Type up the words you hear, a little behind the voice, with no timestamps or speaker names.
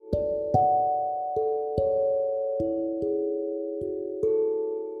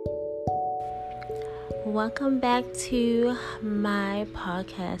Welcome back to my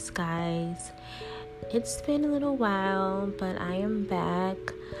podcast, guys. It's been a little while, but I am back.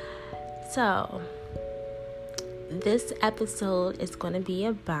 So, this episode is going to be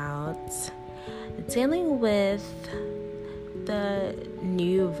about dealing with the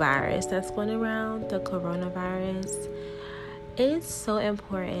new virus that's going around, the coronavirus. It is so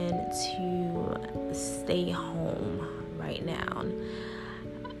important to stay home right now.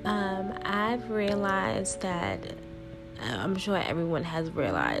 I've realized that, I'm sure everyone has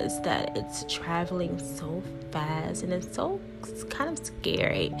realized that it's traveling so fast and it's kind of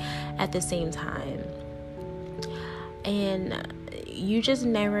scary at the same time. And you just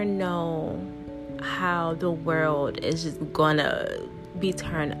never know how the world is just gonna be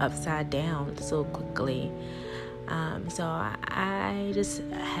turned upside down so quickly. So I just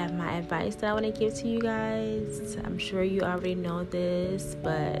have my advice that I want to give to you guys. I'm sure you already know this,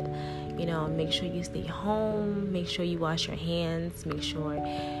 but make sure you stay home, make sure you wash your hands, make sure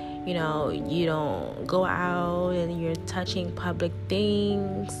you don't go out and you're touching public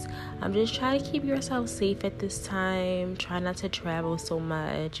things. Just try to keep yourself safe at this time. Try not to travel so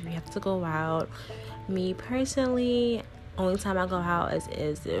much. If you have to go out, me personally, only time I go out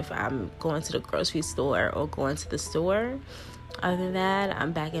is if I'm going to the grocery store or going to the store. Other than that,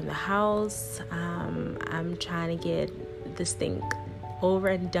 I'm back in the house. I'm trying to get this thing over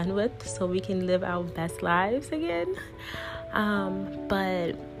and done with so we can live our best lives again.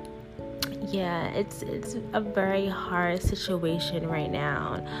 But yeah, it's a very hard situation right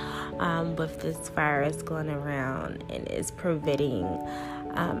now with this virus going around, and it's preventing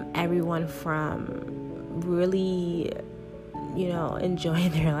everyone from really enjoying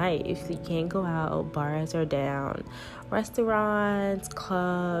their life. You can't go out, bars are down, restaurants,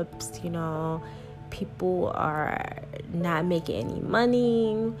 clubs, people are not making any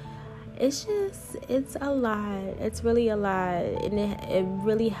money. It's a lot. It's really a lot, and it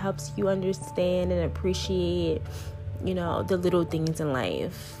really helps you understand and appreciate the little things in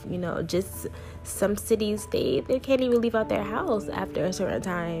life. Just some cities, they can't even leave out their house after a certain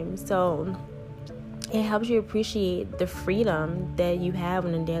time, so it helps you appreciate the freedom that you have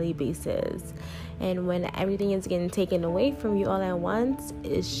on a daily basis. And when everything is getting taken away from you all at once,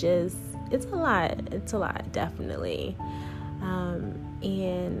 it's a lot. It's a lot, definitely.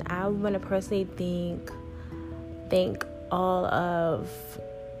 And I want to personally thank all of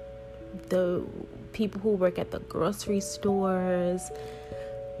the people who work at the grocery stores,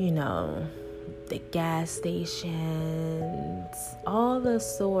 the gas stations, all the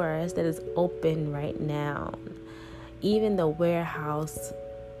stores that is open right now, even the warehouse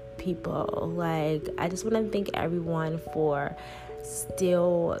people. I just want to thank everyone for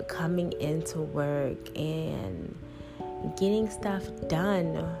still coming into work and getting stuff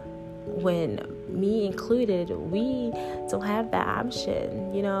done when, me included, we don't have that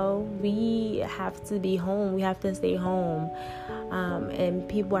option. We have to be home, we have to stay home, and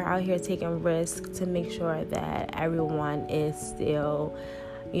people are out here taking risks to make sure that everyone is still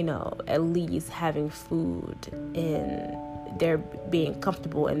at least having food and they're being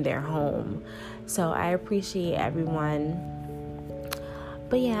comfortable in their home. So I appreciate everyone.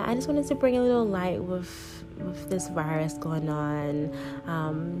 But yeah, I just wanted to bring a little light with this virus going on.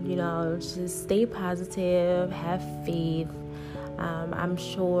 Just stay positive, have faith. I'm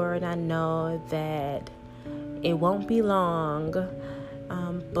sure and I know that it won't be long,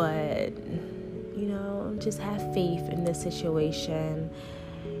 but just have faith in this situation.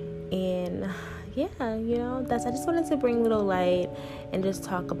 And yeah, I just wanted to bring a little light and just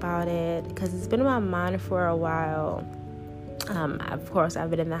talk about it because it's been in my mind for a while. Of course, I've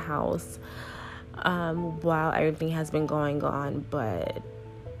been in the house while everything has been going on, but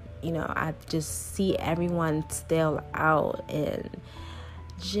I just see everyone still out and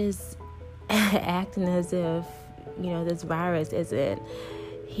just acting as if this virus isn't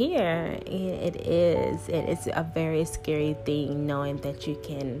here, and it is, and it's a very scary thing knowing that you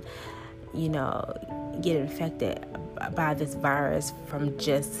can get infected by this virus from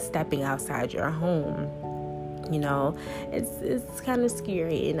just stepping outside your home. It's kind of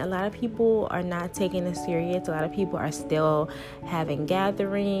scary, and a lot of people are not taking it serious. A lot of people are still having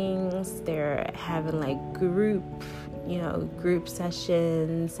gatherings. They're having group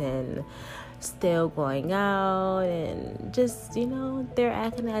sessions and still going out, and just they're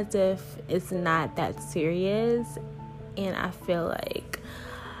acting as if it's not that serious. And I feel like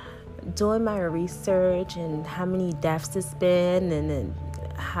doing my research and how many deaths it's been and then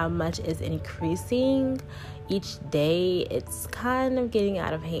how much is increasing each day, it's kind of getting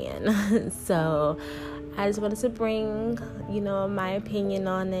out of hand. So I just wanted to bring, my opinion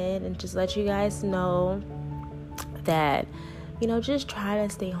on it and just let you guys know that, just try to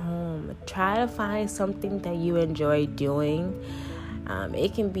stay home. Try to find something that you enjoy doing.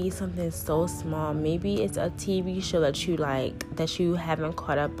 It can be something so small. Maybe it's a TV show that you like, that you haven't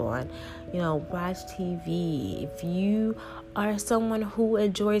caught up on. Watch TV. If you are someone who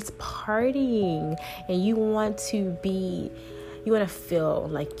enjoys partying and you want to feel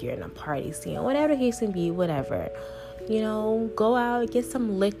like you're in a party scene, whatever the case may be, whatever. Go out, get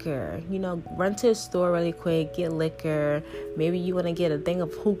some liquor. Run to the store really quick, get liquor. Maybe you want to get a thing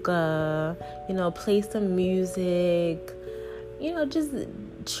of hookah. Play some music. Just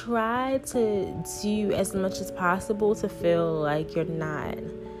try to do as much as possible to feel like you're not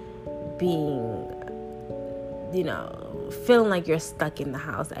being, feeling like you're stuck in the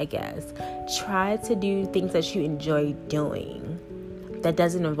house, I guess. Try to do things that you enjoy doing that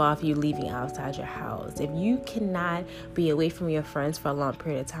doesn't involve you leaving outside your house. If you cannot be away from your friends for a long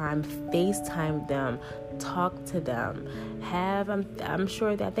period of time, FaceTime them, talk to them. I'm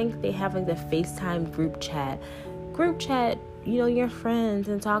sure that I think they have like the FaceTime group chat, your friends,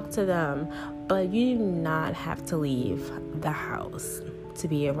 and talk to them. But you do not have to leave the house to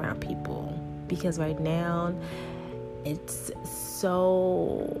be around people, because right now it's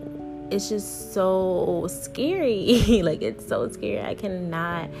just so scary. Like, it's so scary. I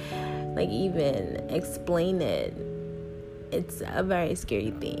cannot even explain it. It's a very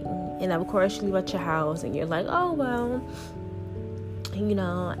scary thing. And of course you leave out your house and you're like, oh well,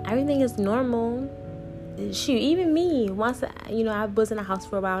 everything is normal. Shoot, even me, once I was in the house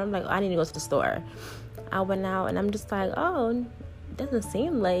for a while, I'm like, oh, I need to go to the store. I went out and I'm just like, oh, it doesn't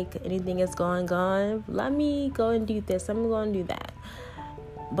seem like anything is going on. Let me go and do this. Let me go and do that.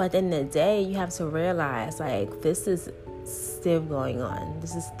 But at the end of the day, you have to realize, this is still going on.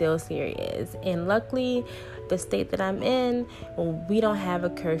 This is still serious. And luckily, the state that I'm in, we don't have a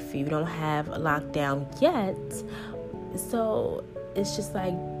curfew. We don't have a lockdown yet. So it's just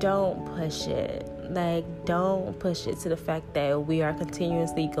don't push it. Don't push it to the fact that we are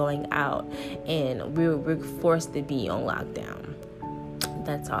continuously going out and we're forced to be on lockdown.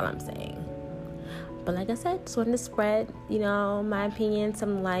 That's all I'm saying. But like I said, just wanted to spread, my opinion,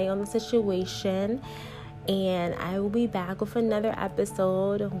 some light on the situation. And I will be back with another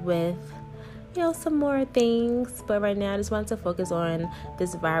episode with, some more things. But right now, I just want to focus on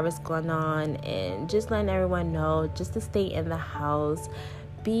this virus going on and just letting everyone know just to stay in the house.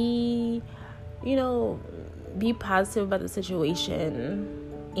 Be positive about the situation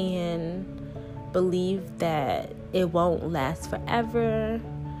and believe that it won't last forever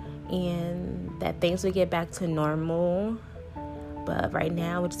and that things will get back to normal. But right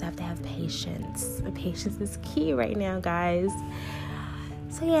now, we just have to have patience. Patience is key right now, guys.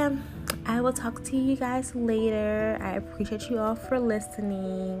 So yeah, I will talk to you guys later. I appreciate you all for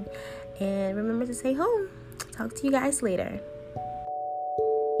listening. And remember to stay home. Talk to you guys later.